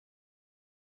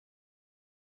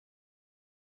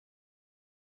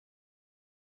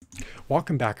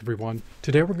Welcome back, everyone.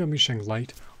 Today we're going to be shedding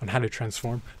light on how to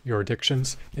transform your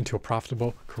addictions into a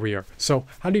profitable career. So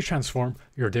how do you transform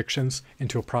your addictions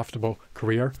into a profitable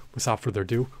career? Without further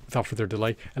ado, without further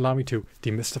delay, allow me to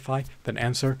demystify that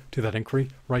answer to that inquiry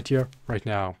right here, right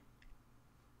now.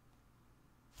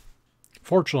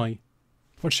 Fortunately,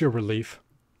 much to your relief,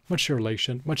 much to your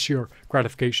elation, much to your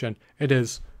gratification, it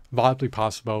is viably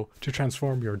possible to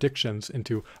transform your addictions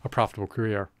into a profitable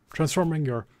career. Transforming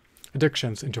your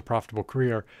addictions into a profitable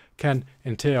career can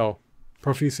entail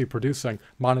profusely producing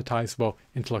monetizable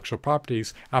intellectual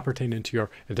properties appertaining to your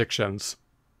addictions.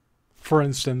 For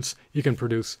instance, you can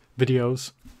produce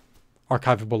videos,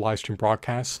 archivable live stream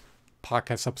broadcasts,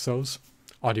 podcast episodes,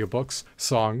 audiobooks,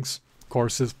 songs,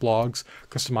 courses, blogs,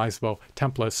 customizable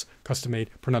templates, custom-made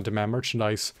print-on-demand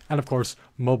merchandise, and of course,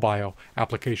 mobile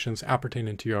applications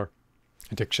appertaining to your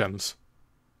addictions.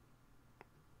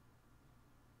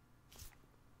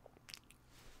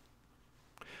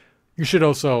 You should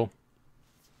also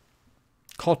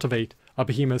cultivate a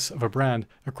behemoth of a brand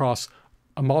across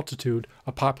a multitude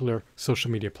of popular social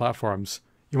media platforms.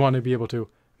 You want to be able to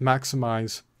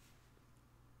maximize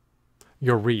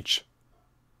your reach.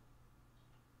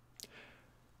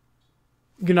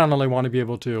 You not only want to be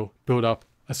able to build up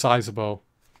a sizable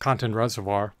content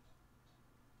reservoir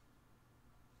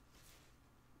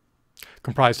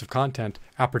comprised of content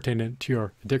appertaining to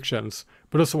your addictions,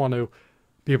 but also want to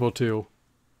be able to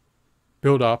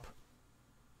build up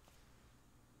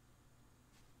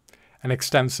an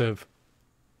extensive,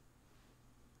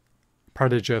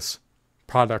 prodigious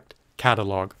product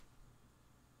catalog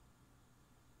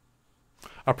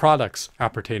of products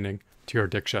appertaining to your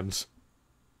addictions.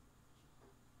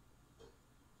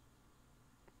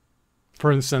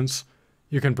 For instance,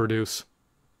 you can produce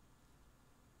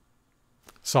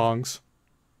songs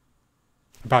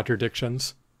about your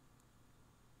addictions.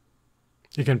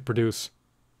 You can produce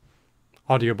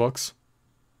audiobooks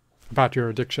about your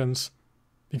addictions.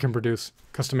 You can produce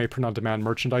custom-made print-on-demand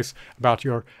merchandise about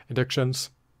your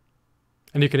addictions.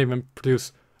 And you can even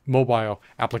produce mobile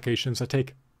applications that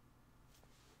take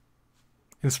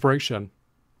inspiration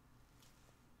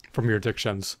from your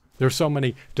addictions. There are so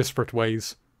many disparate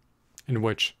ways in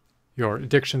which your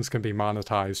addictions can be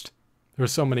monetized. There are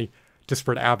so many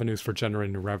disparate avenues for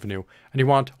generating revenue. And you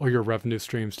want all your revenue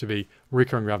streams to be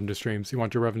recurring revenue streams. You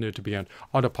want your revenue to be on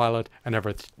autopilot and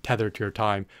never tethered to your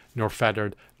time, nor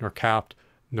fettered, nor capped,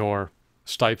 nor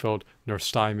stifled, nor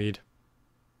stymied.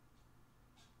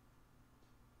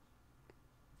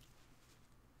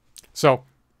 So,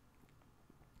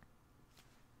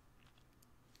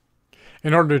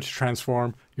 in order to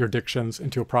transform your addictions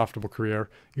into a profitable career,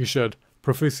 you should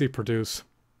profusely produce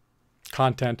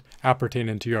content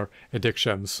appertaining to your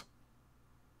addictions.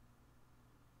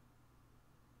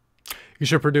 You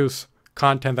should produce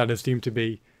content that is deemed to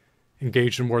be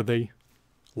engagement-worthy,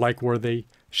 like-worthy,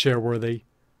 share-worthy,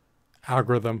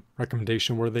 algorithm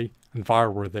recommendation-worthy, and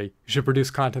viral-worthy. You should produce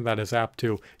content that is apt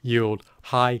to yield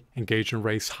high engagement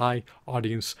rates, high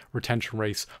audience retention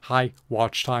rates, high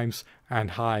watch times,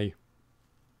 and high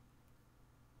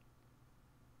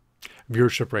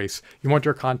viewership rates. You want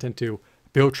your content to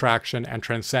build traction and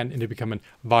transcend into becoming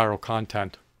viral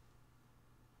content.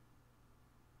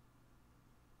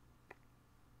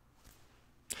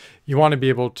 You want to be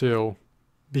able to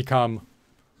become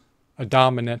a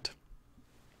dominant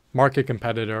market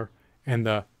competitor in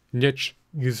the niche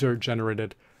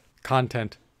user-generated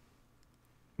content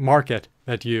market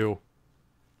that you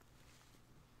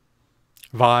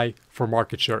vie for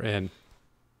market share in.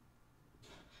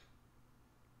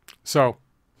 So,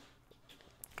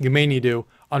 you may need to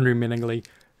unremittingly,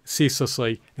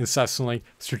 ceaselessly, incessantly,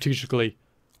 strategically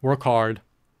work hard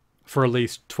for at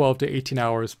least 12 to 18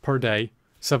 hours per day,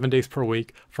 7 days per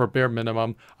week, for a bare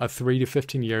minimum of 3 to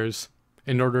 15 years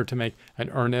in order to make an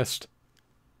earnest,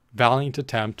 valiant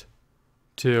attempt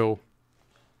to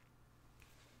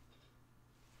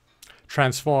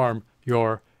transform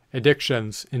your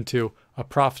addictions into a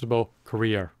profitable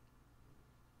career.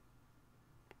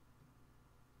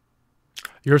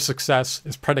 Your success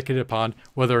is predicated upon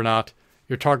whether or not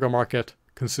your target market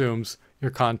consumes your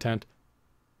content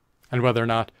and whether or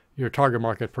not your target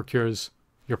market procures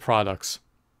your products.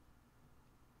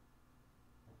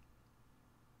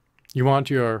 You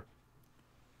want your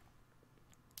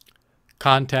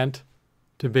content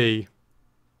to be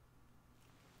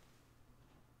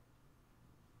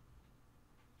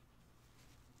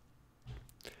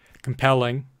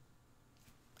compelling,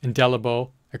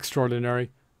 indelible, extraordinary,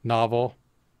 novel,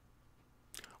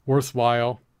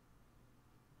 worthwhile,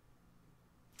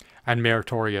 and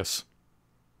meritorious.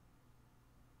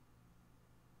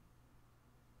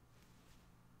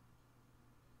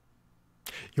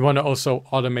 You want to also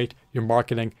automate your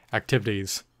marketing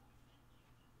activities.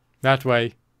 That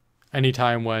way,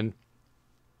 anytime when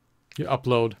you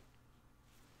upload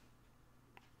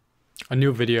a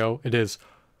new video, it is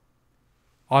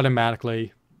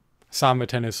automatically,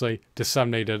 simultaneously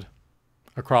disseminated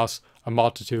across a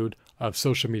multitude of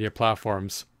social media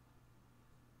platforms.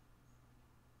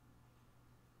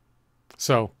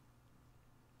 So,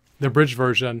 the abridged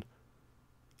version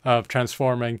of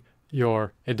transforming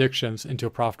your addictions into a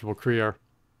profitable career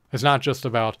is not just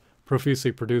about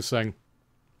profusely producing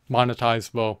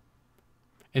monetizable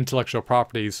intellectual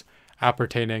properties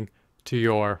appertaining to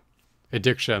your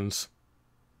addictions,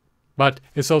 but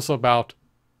it's also about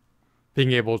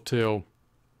being able to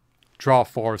draw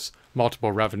forth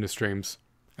multiple revenue streams.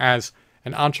 As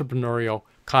an entrepreneurial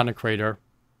content creator,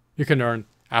 you can earn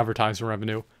advertising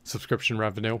revenue, subscription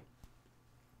revenue,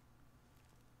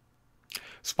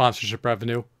 sponsorship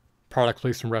revenue, product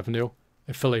placement revenue,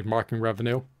 affiliate marketing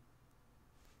revenue,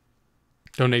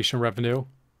 donation revenue,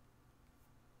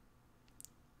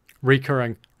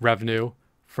 recurring revenue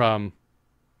from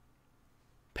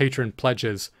patron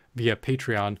pledges via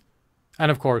Patreon,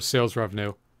 and of course sales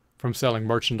revenue from selling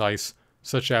merchandise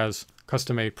such as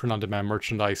custom-made print-on-demand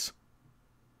merchandise.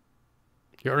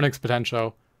 Your earnings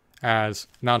potential as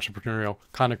an entrepreneurial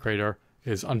content creator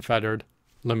is unfettered,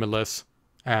 limitless,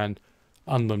 and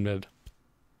unlimited.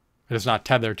 It is not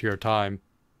tethered to your time.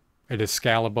 It is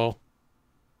scalable.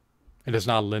 It is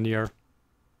not linear.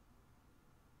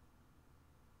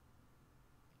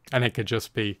 And it could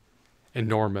just be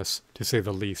enormous, to say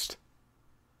the least.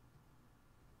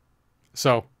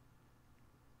 So,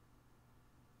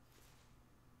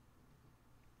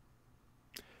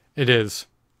 it is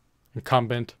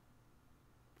incumbent,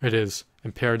 it is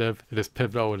imperative, it is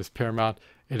pivotal, it is paramount,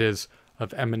 it is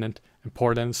of eminent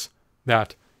importance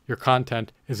that your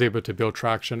content is able to build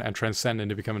traction and transcend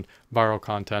into becoming viral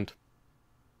content.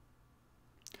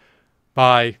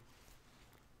 By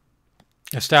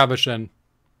establishing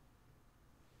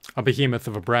a behemoth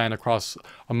of a brand across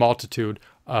a multitude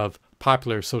of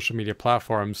popular social media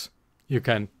platforms, you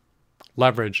can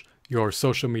leverage your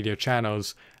social media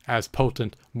channels as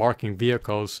potent marketing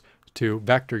vehicles to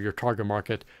vector your target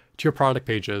market to your product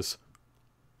pages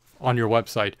on your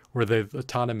website, where they have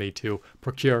autonomy to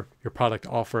procure your product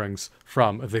offerings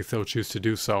from if they so choose to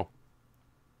do so.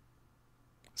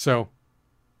 So,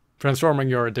 transforming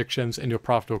your addictions into a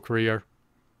profitable career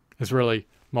is really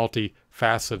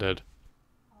multifaceted.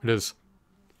 It is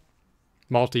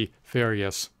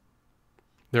multifarious.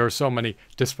 There are so many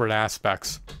disparate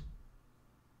aspects.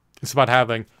 It's about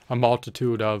having a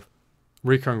multitude of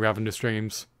recurring revenue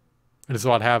streams. It is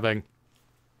about having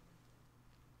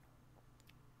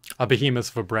a behemoth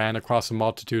of a brand across a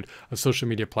multitude of social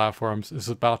media platforms. It's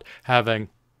about having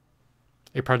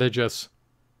a prodigious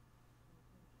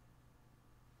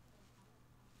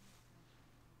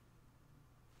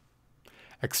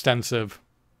extensive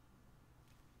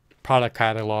product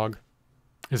catalog.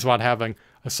 It's about having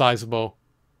a sizable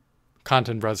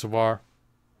content reservoir.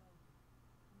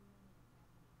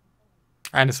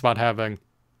 And it's about having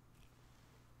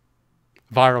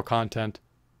viral content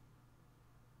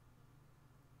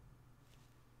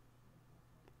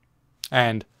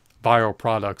and viral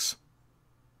products.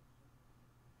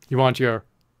 You want your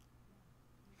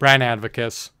brand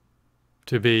advocates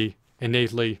to be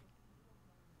innately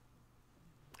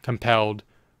compelled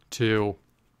to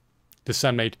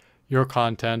disseminate your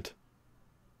content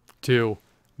to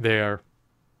their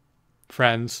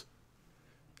friends,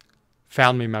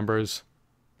 family members,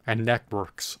 and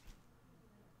networks.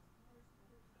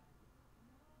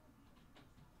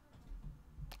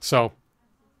 So,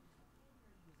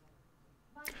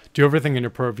 do everything in your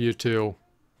purview to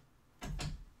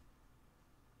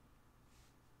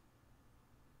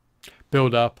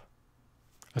build up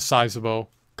a sizable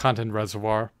content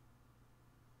reservoir.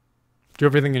 Do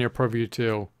everything in your purview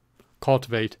to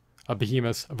cultivate a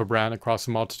behemoth of a brand across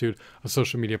a multitude of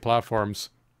social media platforms.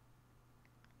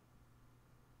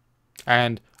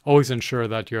 And always ensure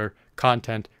that your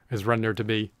content is rendered to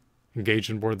be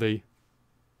engagement-worthy,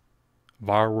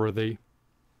 viral-worthy,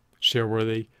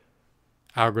 share-worthy,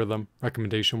 algorithm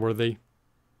recommendation-worthy,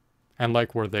 and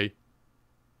like-worthy.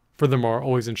 Furthermore,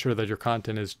 always ensure that your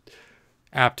content is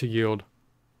apt to yield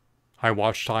high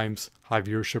watch times, high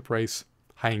viewership rates,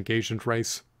 high engagement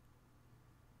rates,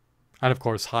 and of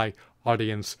course high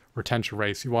audience retention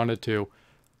rates. You want it to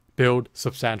build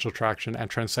substantial traction and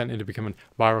transcend into becoming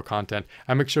viral content,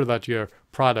 and make sure that your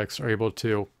products are able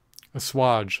to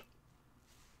assuage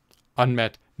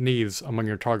unmet needs among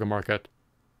your target market.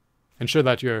 Ensure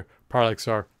that your products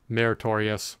are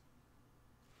meritorious,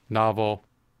 novel,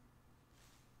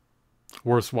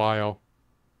 worthwhile,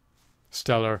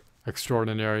 stellar,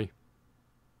 extraordinary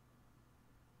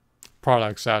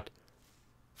products that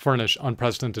furnish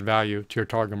unprecedented value to your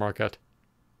target market.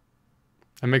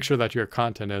 And make sure that your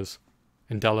content is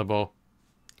indelible,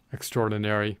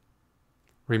 extraordinary,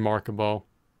 remarkable,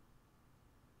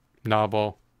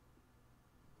 novel,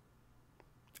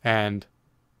 and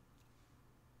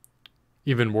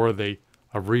even worthy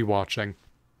of rewatching.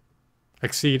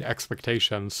 Exceed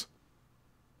expectations.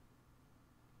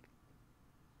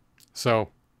 So,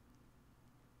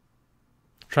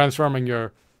 transforming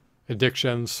your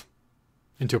addictions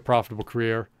into a profitable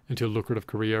career, into a lucrative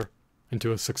career,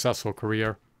 into a successful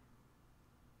career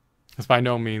is by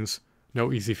no means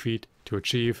no easy feat to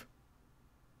achieve.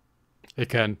 It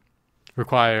can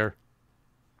require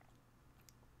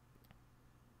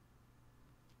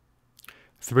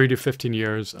 3 to 15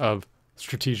 years of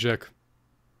strategic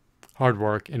hard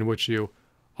work in which you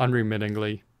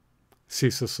unremittingly,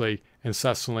 ceaselessly,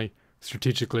 incessantly,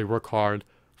 strategically work hard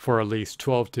for at least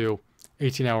 12 to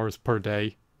 18 hours per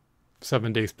day,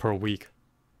 7 days per week.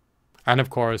 And of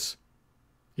course,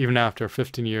 even after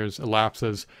 15 years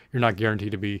elapses, you're not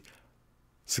guaranteed to be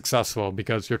successful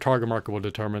because your target market will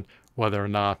determine whether or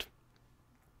not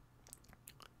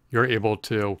you're able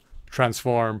to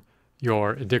transform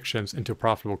your addictions into a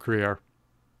profitable career.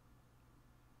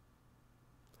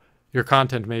 Your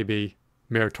content may be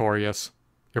meritorious,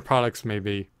 your products may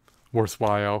be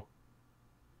worthwhile.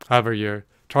 However, your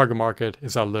target market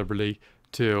is at liberty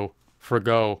to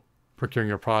forego procuring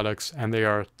your products, and they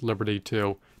are at liberty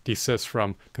to desist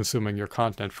from consuming your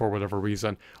content for whatever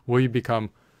reason. Will you become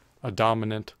a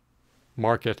dominant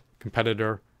market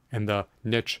competitor in the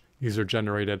niche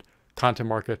user-generated content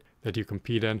market that you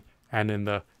compete in, and in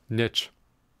the niche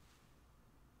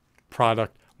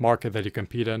product market that you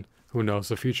compete in? Who knows?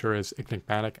 The future is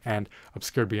enigmatic and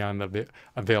obscured beyond the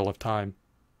veil of time.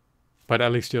 But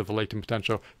at least you have the latent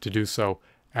potential to do so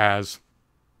as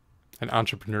an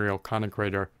entrepreneurial content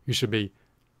creator. You should be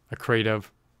a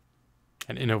creative,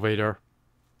 an innovator,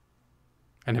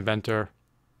 an inventor,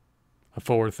 a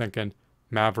forward-thinking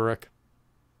maverick,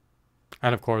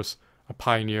 and of course, a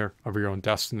pioneer of your own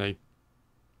destiny.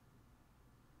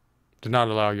 Do not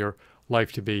allow your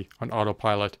life to be on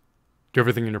autopilot. Do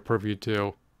everything in your purview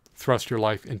to thrust your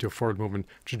life into a forward-moving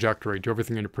trajectory. Do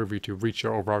everything in your purview to reach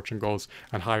your overarching goals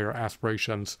and higher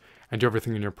aspirations. And do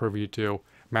everything in your purview to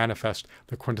manifest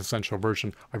the quintessential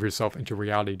version of yourself into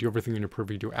reality. Do everything in your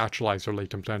purview to actualize your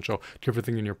latent potential. Do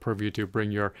everything in your purview to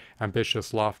bring your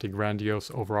ambitious, lofty, grandiose,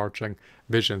 overarching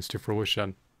visions to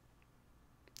fruition.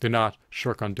 Do not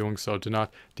shirk on doing so. Do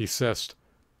not desist,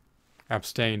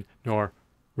 abstain, nor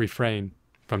refrain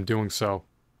from doing so.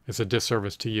 It's a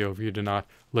disservice to you if you do not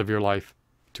live your life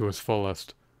to its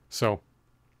fullest. So,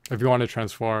 if you want to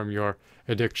transform your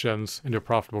addictions into a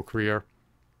profitable career,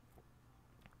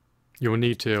 you will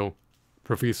need to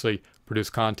profusely produce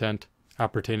content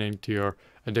appertaining to your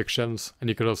addictions, and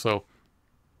you could also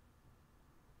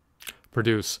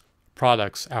produce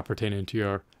products appertaining to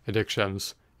your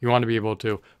addictions. You want to be able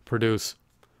to produce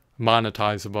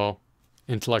monetizable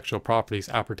intellectual properties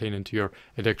appertaining to your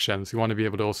addictions. You want to be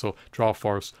able to also draw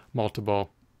forth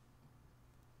multiple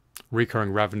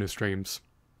recurring revenue streams.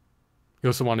 You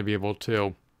also want to be able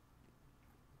to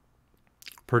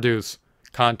produce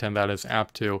content that is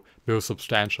apt to build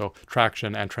substantial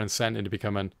traction and transcend into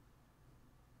becoming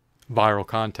viral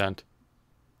content.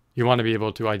 You want to be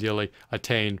able to ideally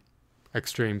attain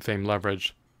extreme fame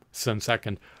leverage, since that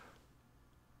can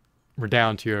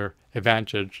redound to your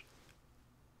advantage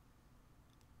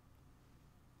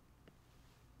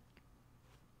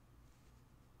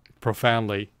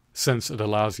profoundly, since it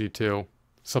allows you to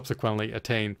subsequently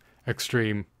attain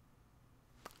extreme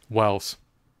wealth.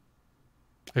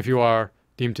 If you are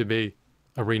deemed to be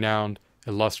a renowned,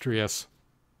 illustrious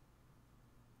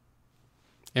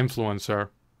influencer,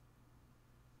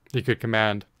 you could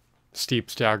command steep,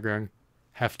 staggering,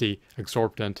 hefty,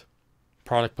 exorbitant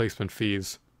product placement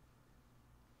fees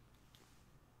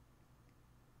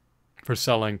for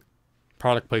selling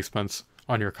product placements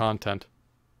on your content.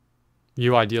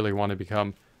 You ideally want to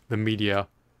become the media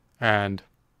and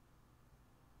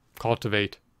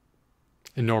cultivate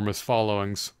enormous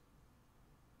followings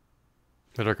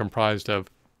that are comprised of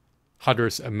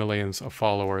hundreds of millions of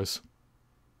followers.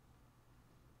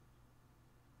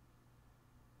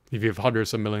 If you have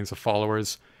hundreds of millions of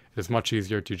followers, it is much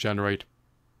easier to generate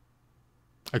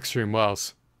extreme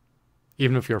wealth,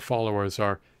 even if your followers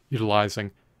are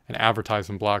utilizing an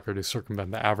advertisement blocker to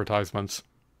circumvent the advertisements.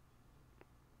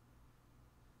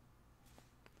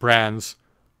 Brands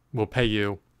will pay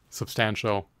you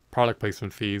substantial product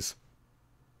placement fees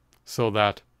so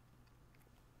that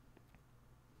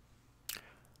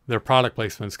their product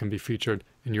placements can be featured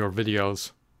in your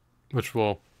videos, which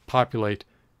will populate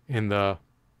in the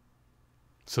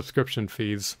subscription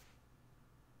feeds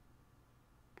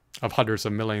of hundreds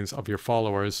of millions of your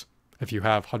followers, if you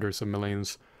have hundreds of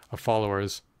millions of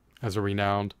followers as a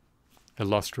renowned,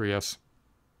 illustrious,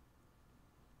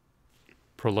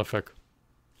 prolific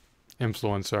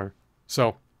influencer.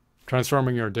 So,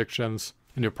 transforming your addictions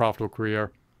into a profitable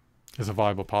career is a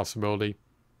viable possibility,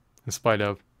 in spite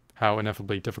of how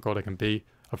ineffably difficult it can be.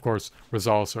 Of course,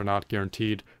 results are not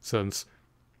guaranteed, since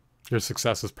your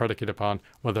success is predicated upon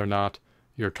whether or not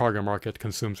your target market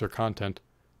consumes your content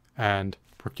and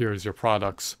procures your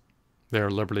products. They are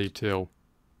at liberty to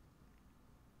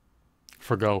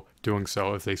forgo doing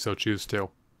so if they so choose to.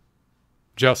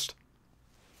 Just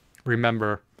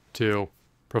remember to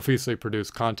profusely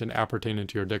produce content appertaining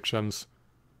to your addictions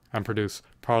and produce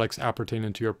products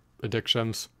appertaining to your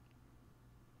addictions,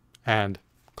 and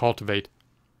cultivate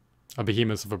a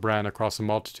behemoth of a brand across a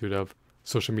multitude of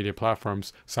social media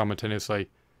platforms simultaneously.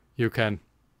 You can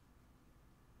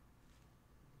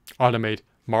automate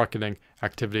marketing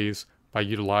activities by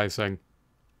utilizing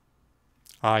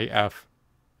IFTTT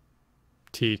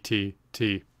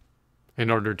in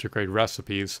order to create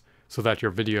recipes so that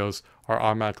your videos are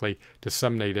automatically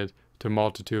disseminated to a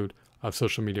multitude of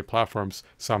social media platforms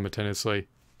simultaneously,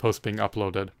 post being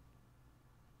uploaded.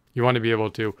 You want to be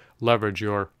able to leverage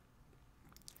your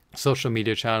social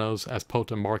media channels as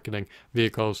potent marketing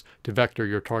vehicles to vector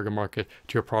your target market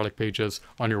to your product pages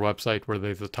on your website, where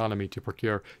there's autonomy to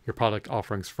procure your product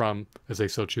offerings from, as they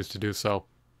so choose to do so.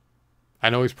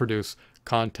 And always produce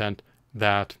content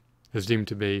that is deemed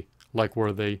to be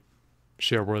like-worthy,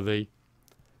 share-worthy,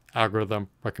 algorithm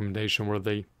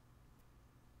recommendation-worthy,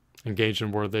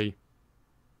 engagement-worthy,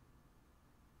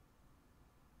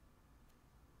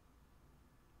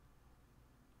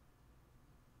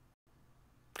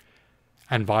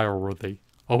 and viral-worthy.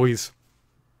 Always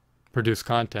produce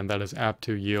content that is apt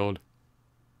to yield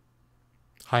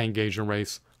high engagement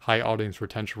rates, high audience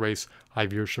retention rates, high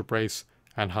viewership rates,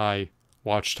 and high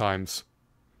watch times.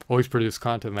 Always produce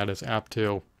content that is apt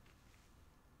to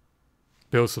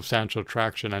build substantial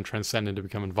traction and transcend into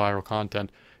becoming viral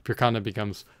content. If your content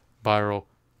becomes viral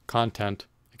content,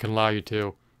 it can allow you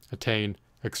to attain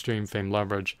extreme fame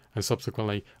leverage and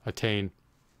subsequently attain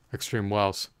extreme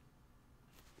wealth.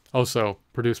 Also,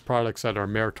 produce products that are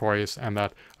meritorious and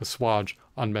that assuage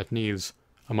unmet needs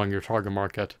among your target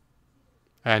market.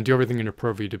 And do everything in your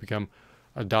purview to become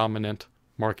a dominant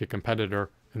market competitor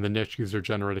in the niche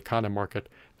user-generated content market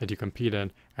that you compete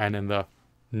in, and in the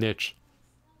niche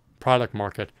product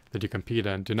market that you compete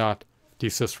in. Do not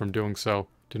desist from doing so.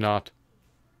 Do not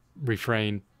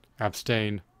refrain,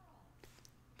 abstain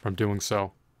from doing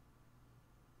so.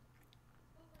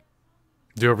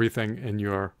 Do everything in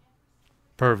your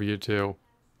purview to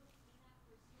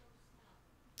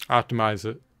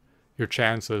optimize your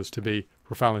chances to be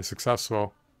profoundly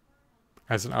successful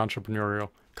as an entrepreneurial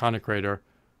content creator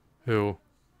who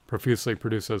profusely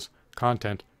produces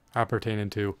content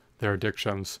appertaining to their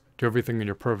addictions. Do everything in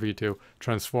your purview to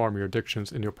transform your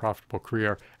addictions into a profitable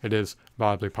career. It is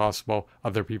viably possible.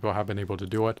 Other people have been able to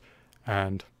do it,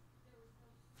 and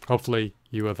hopefully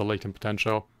you have the latent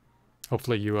potential.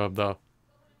 Hopefully you have the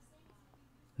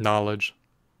knowledge,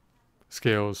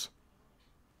 skills,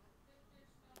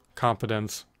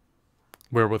 competence,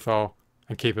 wherewithal,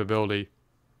 and capability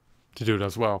to do it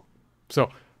as well. So,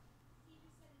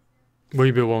 will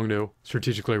you be willing to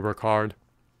strategically work hard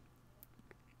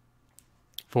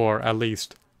for at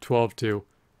least 12 to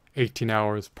 18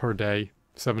 hours per day,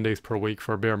 7 days per week,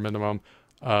 for a bare minimum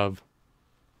of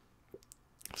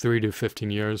 3 to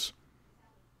 15 years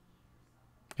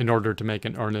in order to make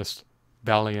an earnest,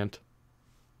 valiant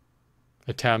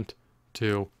attempt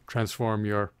to transform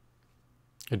your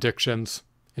addictions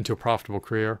into a profitable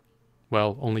career?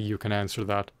 Well, only you can answer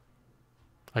that.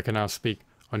 I cannot speak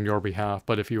on your behalf,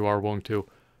 but if you are willing to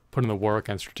put in the work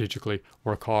and strategically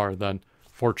work hard, then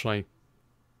fortunately,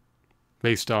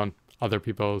 based on other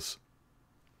people's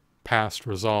past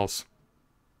results,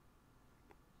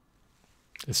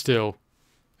 it still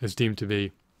is deemed to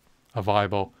be a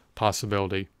viable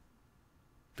possibility.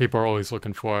 People are always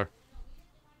looking for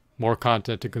more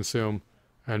content to consume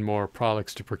and more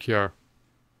products to procure.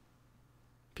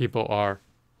 People are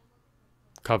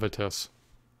covetous.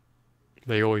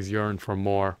 They always yearn for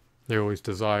more. They always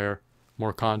desire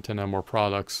more content and more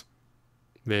products.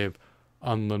 They have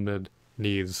unlimited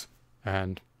needs.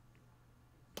 And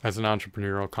as an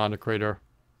entrepreneurial content creator,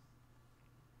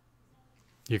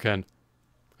 you can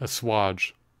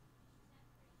assuage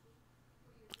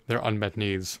their unmet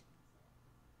needs.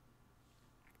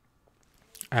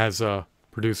 As a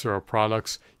producer of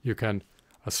products, you can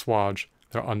assuage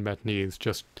their unmet needs.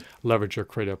 Just leverage your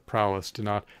creative prowess. Do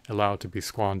not allow it to be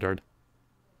squandered.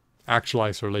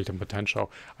 Actualize your latent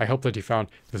potential. I hope that you found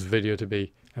this video to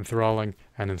be enthralling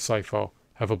and insightful.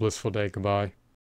 Have a blissful day. Goodbye.